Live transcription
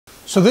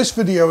So this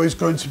video is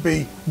going to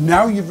be,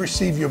 now you've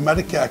received your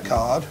Medicare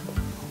card,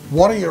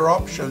 what are your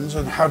options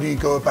and how do you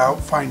go about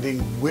finding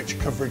which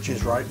coverage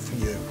is right for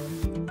you?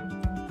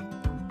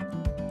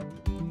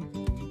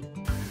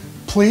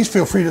 Please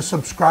feel free to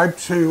subscribe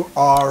to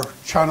our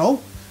channel,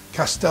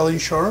 Castell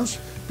Insurance,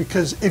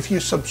 because if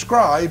you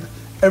subscribe,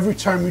 every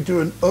time we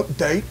do an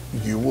update,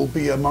 you will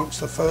be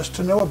amongst the first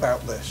to know about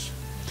this.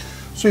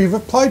 So you've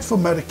applied for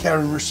Medicare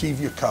and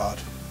received your card.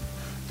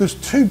 There's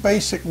two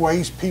basic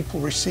ways people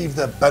receive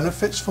their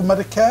benefits for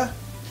Medicare.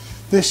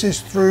 This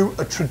is through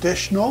a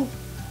traditional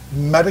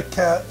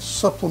Medicare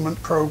supplement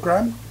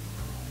program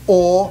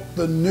or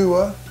the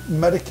newer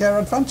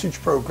Medicare Advantage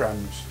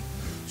programs.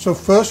 So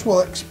first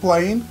we'll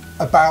explain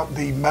about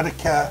the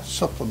Medicare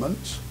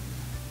supplements.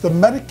 The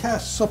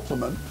Medicare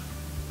supplement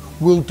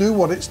will do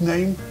what its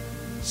name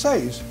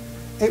says.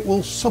 It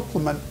will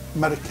supplement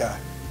Medicare.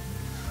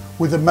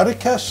 With a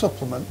Medicare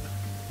supplement,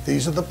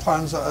 these are the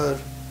plans that are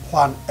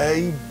Plan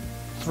A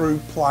through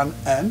Plan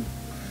N,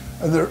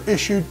 and they're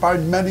issued by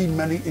many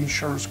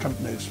insurance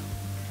companies.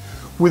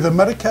 With a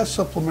Medicare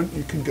supplement,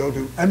 you can go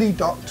to any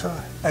doctor,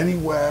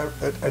 anywhere,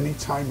 at any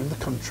time in the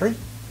country,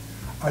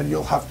 and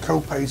you'll have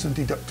co-pays and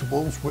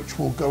deductibles, which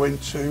we'll go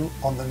into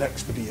on the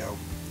next video.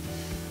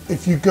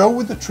 If you go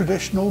with the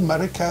traditional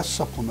Medicare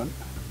supplement,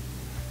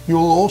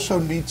 you'll also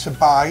need to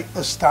buy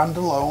a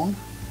standalone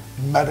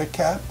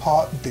Medicare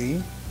Part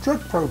D drug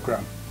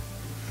program.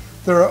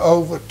 There are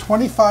over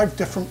 25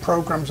 different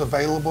programs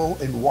available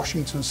in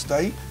Washington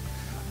State,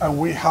 and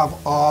we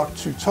have our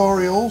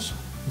tutorials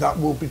that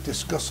we'll be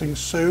discussing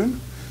soon.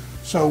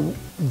 So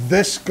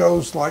this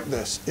goes like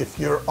this. If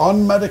you're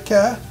on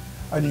Medicare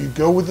and you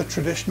go with the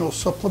traditional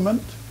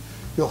supplement,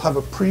 you'll have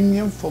a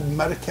premium for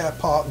Medicare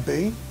Part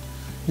B,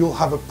 you'll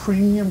have a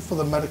premium for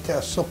the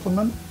Medicare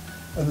supplement,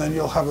 and then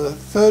you'll have a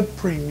third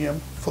premium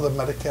for the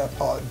Medicare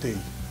Part D.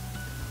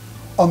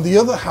 On the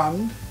other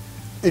hand,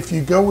 if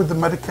you go with the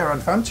Medicare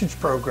Advantage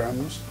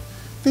programs,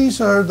 these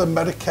are the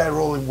Medicare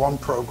all-in-one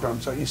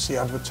programs that you see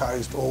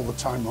advertised all the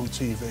time on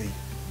TV.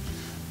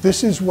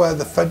 This is where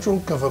the federal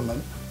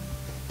government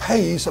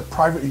pays a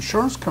private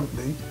insurance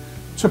company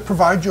to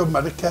provide your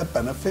Medicare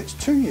benefits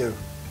to you.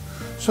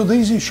 So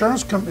these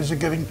insurance companies are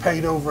getting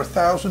paid over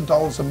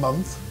 $1,000 a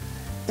month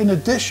in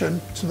addition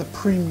to the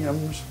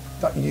premiums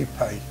that you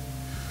pay.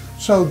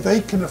 So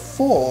they can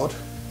afford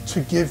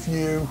to give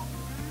you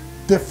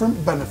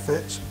different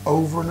benefits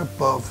over and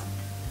above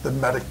the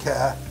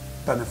Medicare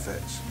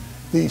benefits.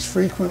 These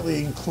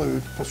frequently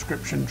include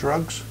prescription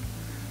drugs,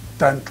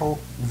 dental,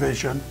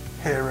 vision,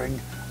 hearing,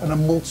 and a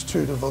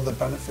multitude of other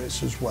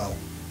benefits as well.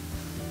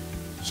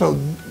 So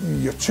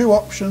your two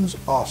options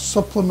are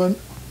supplement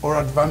or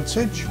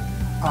advantage,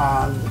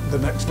 and the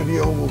next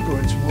video will go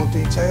into more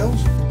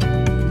details.